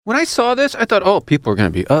When I saw this, I thought, oh, people are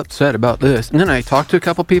going to be upset about this. And then I talked to a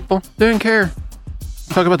couple people. They didn't care.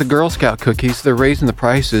 Talk about the Girl Scout cookies. They're raising the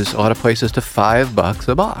prices a lot of places to $5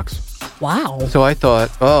 a box. Wow. So I thought,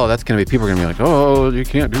 oh, that's going to be, people are going to be like, oh, you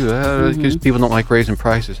can't do that because people don't like raising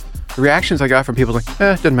prices. The reactions I got from people like, it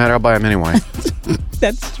doesn't matter. I'll buy them anyway.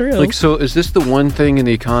 That's true. Like, so is this the one thing in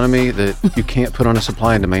the economy that you can't put on a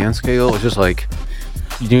supply and demand scale? It's just like,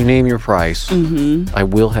 you name your price. I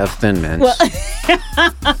will have Thin Mints.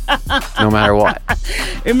 No matter what.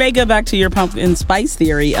 It may go back to your pumpkin spice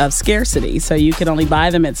theory of scarcity. So you can only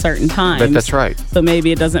buy them at certain times. But that's right. So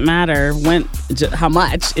maybe it doesn't matter how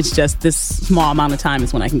much. It's just this small amount of time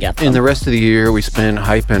is when I can get them. And the rest of the year, we spend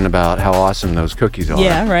hyping about how awesome those cookies are.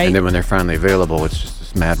 Yeah, right. And then when they're finally available, it's just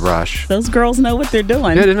this mad rush. Those girls know what they're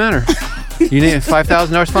doing. Yeah, it doesn't matter. You need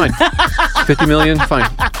 $5,000, fine. $50 million, fine.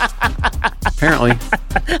 Apparently.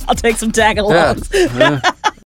 I'll take some tag-alongs. Yeah.